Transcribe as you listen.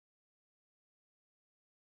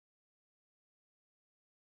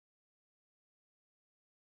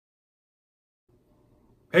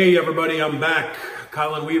Hey everybody, I'm back.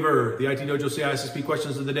 Colin Weaver, the IT Dojo CISSP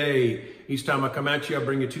questions of the day. Each time I come at you, I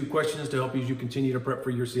bring you 2 questions to help you as you continue to prep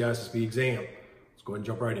for your CISSP exam. Let's go ahead and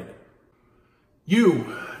jump right in.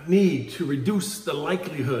 You need to reduce the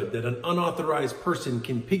likelihood that an unauthorized person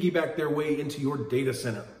can piggyback their way into your data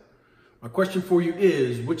center. My question for you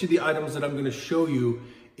is, which of the items that I'm going to show you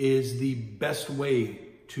is the best way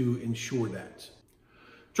to ensure that?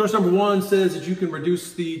 Choice number 1 says that you can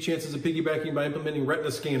reduce the chances of piggybacking by implementing retina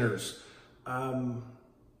scanners.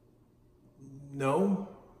 No,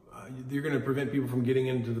 you're going to prevent people from getting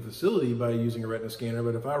into the facility by using a retina scanner.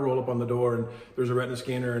 But if I roll up on the door and there's a retina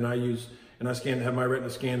scanner and I have my retina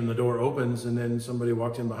scan and the door opens and then somebody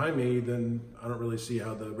walks in behind me, then I don't really see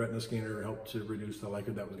how the retina scanner helped to reduce the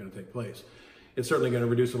likelihood that was going to take place. It's certainly going to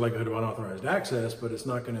reduce the likelihood of unauthorized access, but it's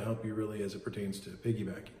not going to help you really as it pertains to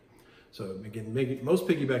piggybacking. So again, most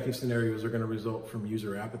piggybacking scenarios are going to result from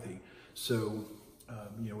user apathy. So,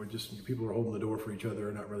 people are holding the door for each other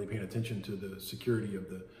and not really paying attention to the security of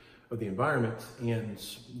the environment. And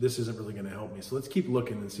this isn't really going to help me. So let's keep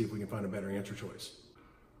looking and see if we can find a better answer choice.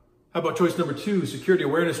 How about choice number 2, security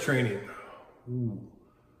awareness training? Ooh,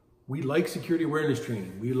 we like security awareness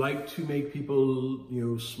training. We like to make people,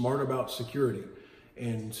 smart about security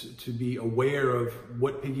and to be aware of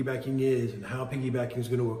what piggybacking is and how piggybacking is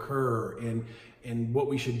going to occur and what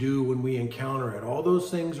we should do when we encounter it. All those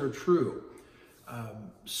things are true.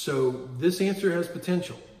 So this answer has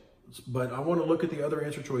potential, but I want to look at the other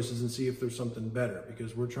answer choices and see if there's something better,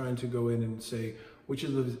 because we're trying to go in and say which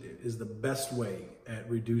is the best way at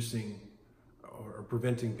reducing or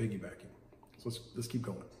preventing piggybacking. So let's keep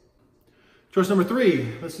going. Choice number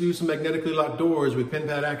 3, let's do some magnetically locked doors with pin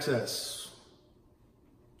pad access.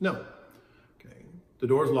 No. Okay. The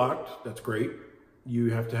door's locked. That's great. You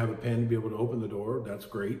have to have a pin to be able to open the door. That's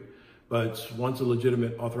great. But once a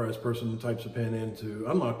legitimate authorized person types a pin in to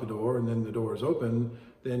unlock the door and then the door is open,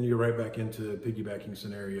 then you're right back into piggybacking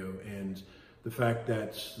scenario. And the fact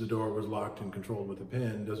that the door was locked and controlled with a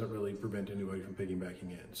pin doesn't really prevent anybody from piggybacking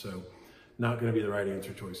in. So not going to be the right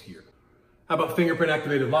answer choice here. How about fingerprint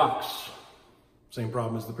activated locks? Same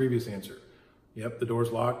problem as the previous answer. Yep, the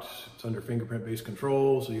door's locked. It's under fingerprint-based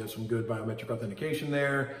control, so you have some good biometric authentication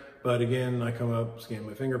there. But again, I come up, scan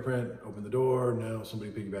my fingerprint, open the door, now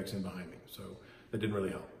somebody piggybacks in behind me. So that didn't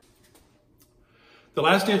really help. The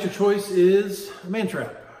last answer choice is a man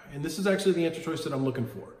trap. And this is actually the answer choice that I'm looking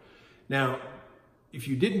for. Now, if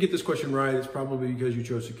you didn't get this question right, it's probably because you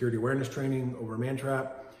chose security awareness training over a man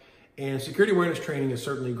trap. And security awareness training is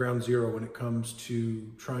certainly ground zero when it comes to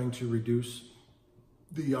trying to reduce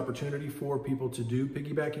the opportunity for people to do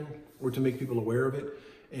piggybacking or to make people aware of it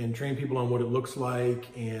and train people on what it looks like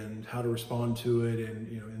and how to respond to it, and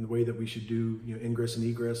in the way that we should do ingress and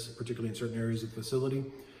egress, particularly in certain areas of the facility.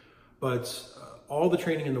 But all the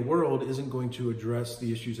training in the world isn't going to address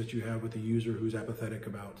the issues that you have with a user who's apathetic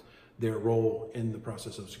about their role in the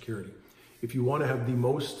process of security. If you want to have the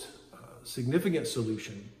most significant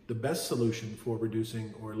solution, the best solution for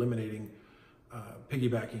reducing or eliminating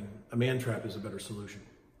piggybacking, a man trap is a better solution.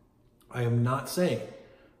 I am not saying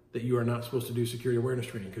that you are not supposed to do security awareness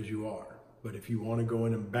training, because you are. But if you want to go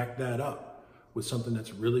in and back that up with something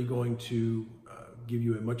that's really going to give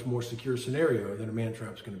you a much more secure scenario, then a man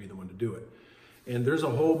trap is going to be the one to do it. And there's a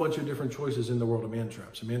whole bunch of different choices in the world of man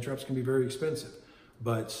traps. And man traps can be very expensive.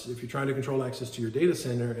 But if you're trying to control access to your data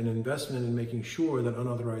center, an investment in making sure that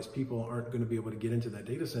unauthorized people aren't going to be able to get into that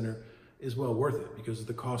data center is well worth it, because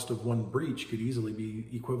the cost of one breach could easily be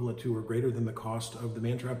equivalent to or greater than the cost of the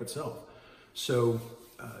man trap itself. So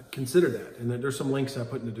consider that. And there's some links I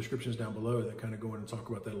put in the descriptions down below that kind of go in and talk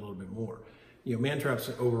about that a little bit more. Man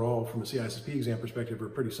traps overall from a CISSP exam perspective are a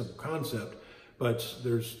pretty simple concept, but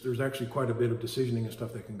there's actually quite a bit of decisioning and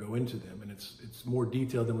stuff that can go into them. And it's more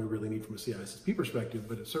detailed than we really need from a CISSP perspective,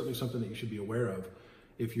 but it's certainly something that you should be aware of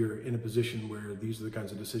if you're in a position where these are the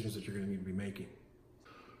kinds of decisions that you're going to need to be making.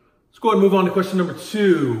 Let's go ahead and move on to question number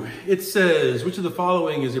 2. It says, which of the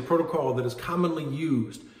following is a protocol that is commonly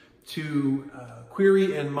used to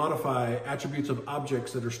query and modify attributes of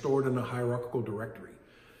objects that are stored in a hierarchical directory?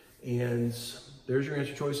 And there's your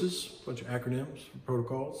answer choices, a bunch of acronyms,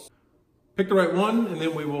 protocols. Pick the right one, and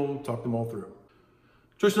then we will talk them all through.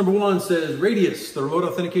 Choice number 1 says Radius, the remote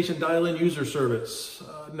authentication dial-in user service.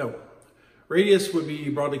 No. Radius would be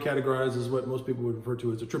broadly categorized as what most people would refer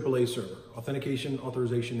to as a AAA server, authentication,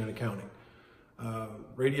 authorization, and accounting.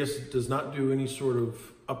 Radius does not do any sort of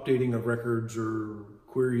updating of records or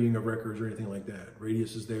querying of records or anything like that.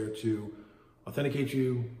 Radius is there to authenticate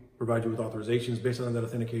you, provide you with authorizations based on that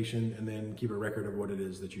authentication, and then keep a record of what it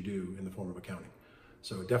is that you do in the form of accounting.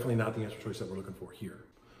 So definitely not the answer choice that we're looking for here.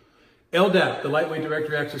 Ldap, the Lightweight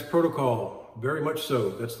Directory Access Protocol. Very much so.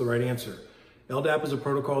 That's the right answer. Ldap is a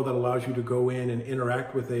protocol that allows you to go in and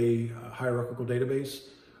interact with a hierarchical database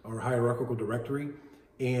or hierarchical directory.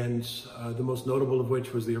 And the most notable of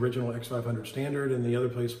which was the original X500 standard, and the other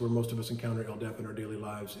place where most of us encounter Ldap in our daily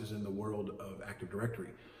lives is in the world of Active Directory,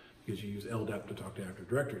 because you use Ldap to talk to Active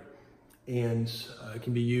Directory. And it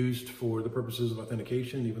can be used for the purposes of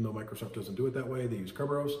authentication, even though Microsoft doesn't do it that way. They use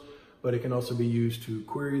Kerberos, but it can also be used to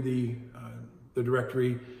query the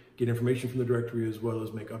directory, get information from the directory, as well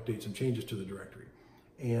as make updates and changes to the directory.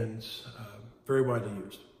 And very widely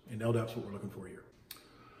used. And Ldap's what we're looking for here.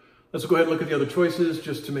 Let's go ahead and look at the other choices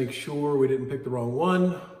just to make sure we didn't pick the wrong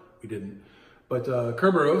one. We didn't. But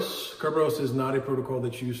Kerberos is not a protocol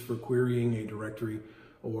that's used for querying a directory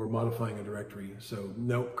or modifying a directory. So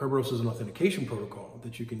no, Kerberos is an authentication protocol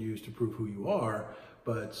that you can use to prove who you are,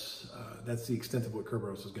 but that's the extent of what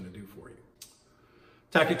Kerberos is going to do for you.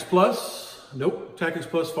 TACX Plus, nope. TACX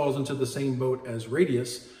Plus falls into the same boat as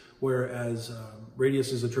Radius, whereas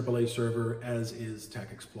Radius is a AAA server, as is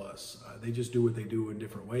TACX Plus. They just do what they do in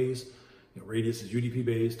different ways. You know, Radius is UDP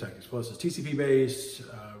based, TACX Plus is TCP based.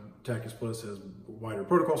 TACX Plus has wider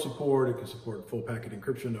protocol support. It can support full packet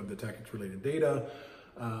encryption of the TACX related data.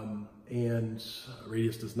 And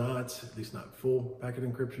Radius does not, at least not full packet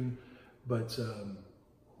encryption. But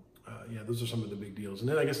yeah, those are some of the big deals. And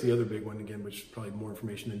then I guess the other big one, again, which is probably more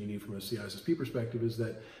information than you need from a CISSP perspective, is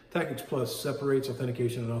that TACX Plus separates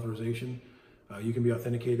authentication and authorization. You can be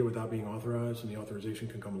authenticated without being authorized, and the authorization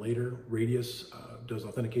can come later. Radius does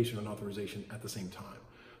authentication and authorization at the same time.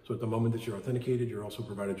 So at the moment that you're authenticated, you're also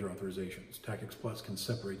provided your authorizations. TACX Plus can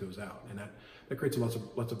separate those out, and that creates lots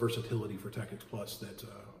of versatility for TACX Plus that,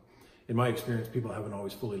 in my experience, people haven't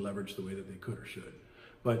always fully leveraged the way that they could or should.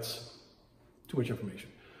 But too much information.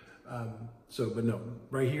 But no,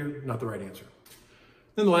 right here, not the right answer.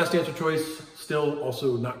 Then the last answer choice, still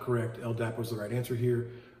also not correct. Ldap was the right answer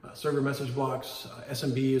here. Server message blocks,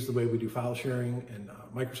 SMB is the way we do file sharing in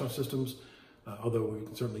Microsoft systems, although we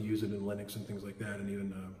can certainly use it in Linux and things like that, and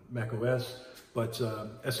even Mac OS. But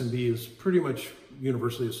SMB is pretty much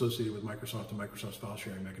universally associated with Microsoft and Microsoft's file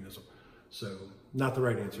sharing mechanism. So not the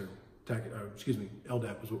right answer.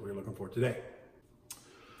 Ldap is what we were looking for today.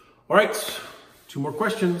 All right, 2 more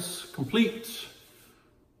questions, complete.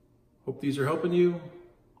 Hope these are helping you.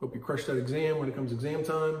 Hope you crush that exam when it comes exam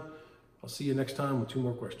time. I'll see you next time with 2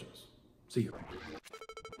 more questions. See you.